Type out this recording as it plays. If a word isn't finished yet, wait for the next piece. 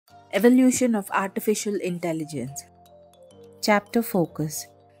Evolution of Artificial Intelligence. Chapter Focus.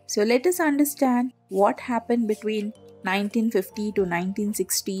 So let us understand what happened between 1950 to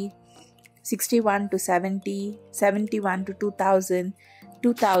 1960, 61 to 70, 71 to 2000,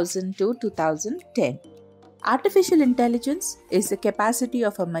 2000 to 2010. Artificial intelligence is the capacity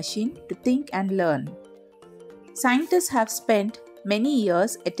of a machine to think and learn. Scientists have spent many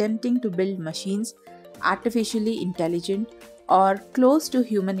years attempting to build machines artificially intelligent or close to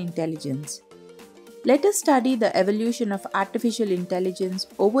human intelligence. Let us study the evolution of artificial intelligence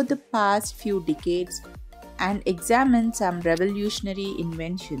over the past few decades and examine some revolutionary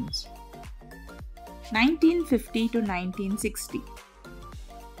inventions. 1950 to 1960.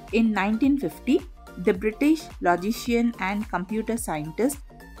 In 1950, the British logician and computer scientist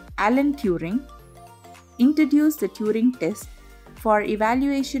Alan Turing introduced the Turing test for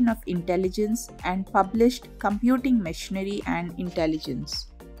evaluation of intelligence and published Computing Machinery and Intelligence.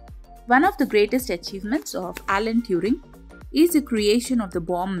 One of the greatest achievements of Alan Turing is the creation of the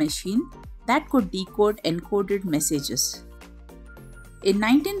bomb machine that could decode encoded messages. In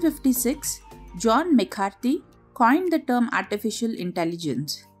 1956, John McCarthy coined the term artificial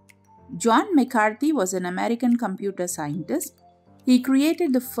intelligence. John McCarthy was an American computer scientist. He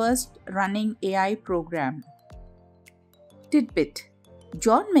created the first running AI program. Tidbit: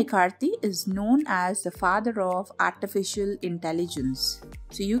 John McCarthy is known as the father of artificial intelligence.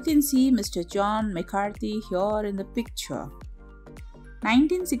 So you can see Mr. John McCarthy here in the picture.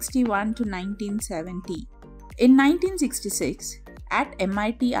 1961 to 1970. In 1966, at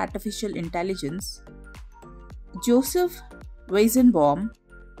MIT Artificial Intelligence, Joseph Weizenbaum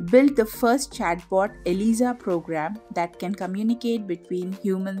built the first chatbot ELIZA program that can communicate between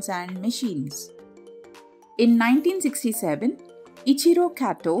humans and machines. In 1967, Ichiro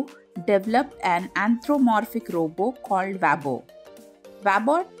Kato developed an anthropomorphic robot called Wabo.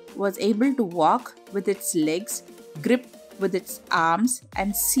 Wabot was able to walk with its legs, grip with its arms,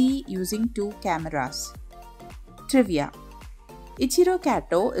 and see using two cameras. Trivia: Ichiro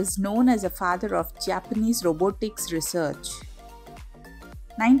Kato is known as the father of Japanese robotics research.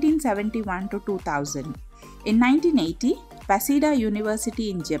 1971 to 2000. In 1980, Waseda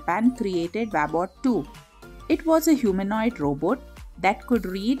University in Japan created Wabot 2. It was a humanoid robot that could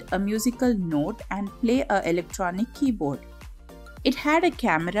read a musical note and play an electronic keyboard. It had a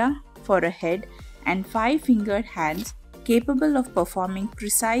camera for a head and 5-fingered hands capable of performing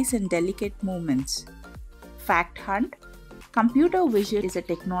precise and delicate movements. Fact Hunt: Computer vision is a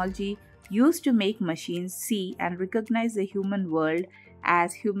technology used to make machines see and recognize the human world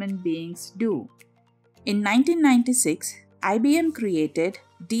as human beings do. In 1996, IBM created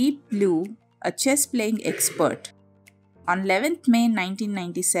Deep Blue, a chess-playing expert. On 11th May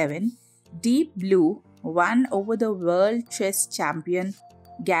 1997, Deep Blue won over the world chess champion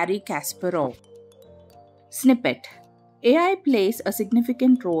Garry Kasparov. Snippet: AI plays a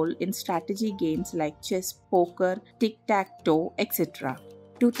significant role in strategy games like chess, poker, tic-tac-toe, etc.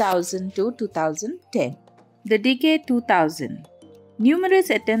 2000 to 2010. The decade 2000. Numerous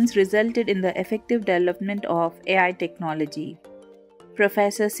attempts resulted in the effective development of AI technology.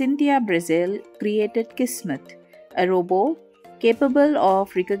 Professor Cynthia Breazeal created Kismet, a robot capable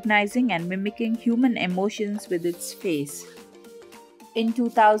of recognizing and mimicking human emotions with its face. In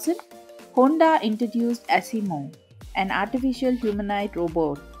 2000, Honda introduced Asimo, an artificial humanoid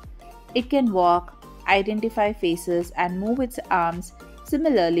robot. It can walk, identify faces, and move its arms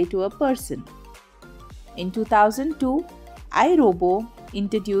similarly to a person. In 2002, iRobo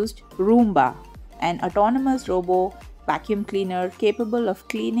introduced Roomba, an autonomous robot vacuum cleaner capable of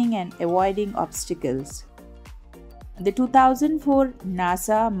cleaning and avoiding obstacles. The 2004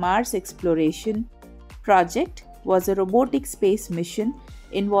 NASA Mars Exploration Project was a robotic space mission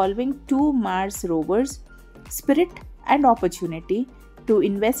involving 2 Mars rovers, Spirit and Opportunity, to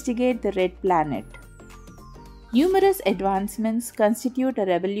investigate the Red Planet. Numerous advancements constitute a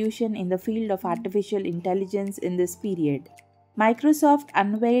revolution in the field of artificial intelligence in this period. Microsoft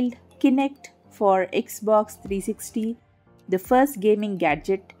unveiled Kinect for Xbox 360, the first gaming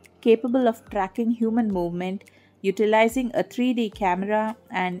gadget capable of tracking human movement utilizing a 3D camera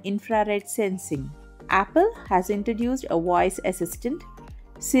and infrared sensing. Apple has introduced a voice assistant,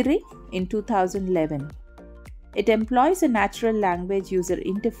 Siri, in 2011. It employs a natural language user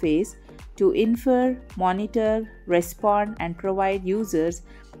interface to infer, monitor, respond, and provide users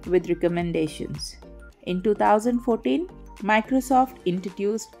with recommendations. In 2014, Microsoft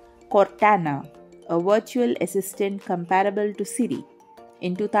introduced Cortana, a virtual assistant comparable to Siri.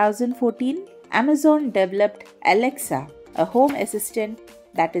 In 2014, Amazon developed Alexa, a home assistant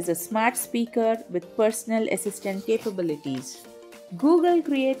that is a smart speaker with personal assistant capabilities. Google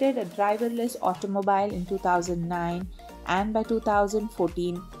created a driverless automobile in 2009, and by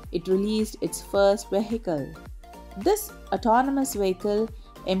 2014 it released its first vehicle. This autonomous vehicle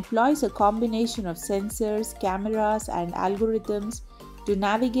employs a combination of sensors, cameras, and algorithms to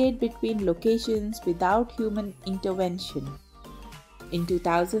navigate between locations without human intervention. In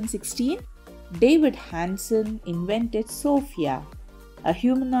 2016, David Hanson invented Sophia, a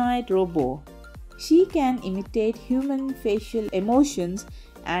humanoid robot. She can imitate human facial emotions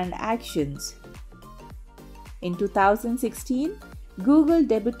and actions. In 2016, Google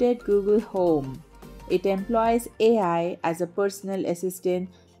debuted Google Home. It employs AI as a personal assistant,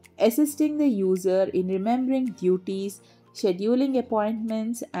 assisting the user in remembering duties, scheduling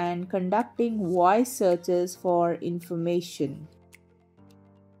appointments, and conducting voice searches for information.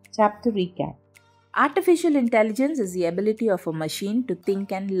 Chapter Recap. Artificial intelligence is the ability of a machine to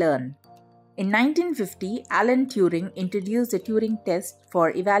think and learn. In 1950, Alan Turing introduced the Turing test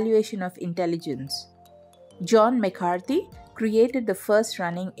for evaluation of intelligence. John McCarthy created the first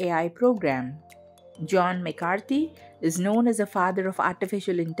running AI program. John McCarthy is known as the father of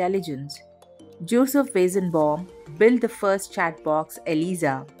artificial intelligence. Joseph Weizenbaum built the first chat box,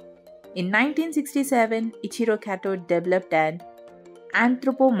 Eliza. In 1967, Ichiro Kato developed an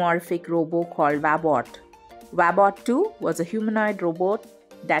anthropomorphic robot called Wabot. Wabot 2 was a humanoid robot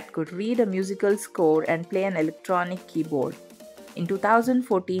that could read a musical score and play an electronic keyboard. In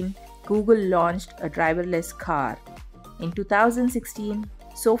 2014, Google launched a driverless car. In 2016,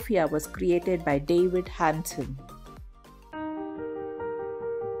 Sophia was created by David Hanson.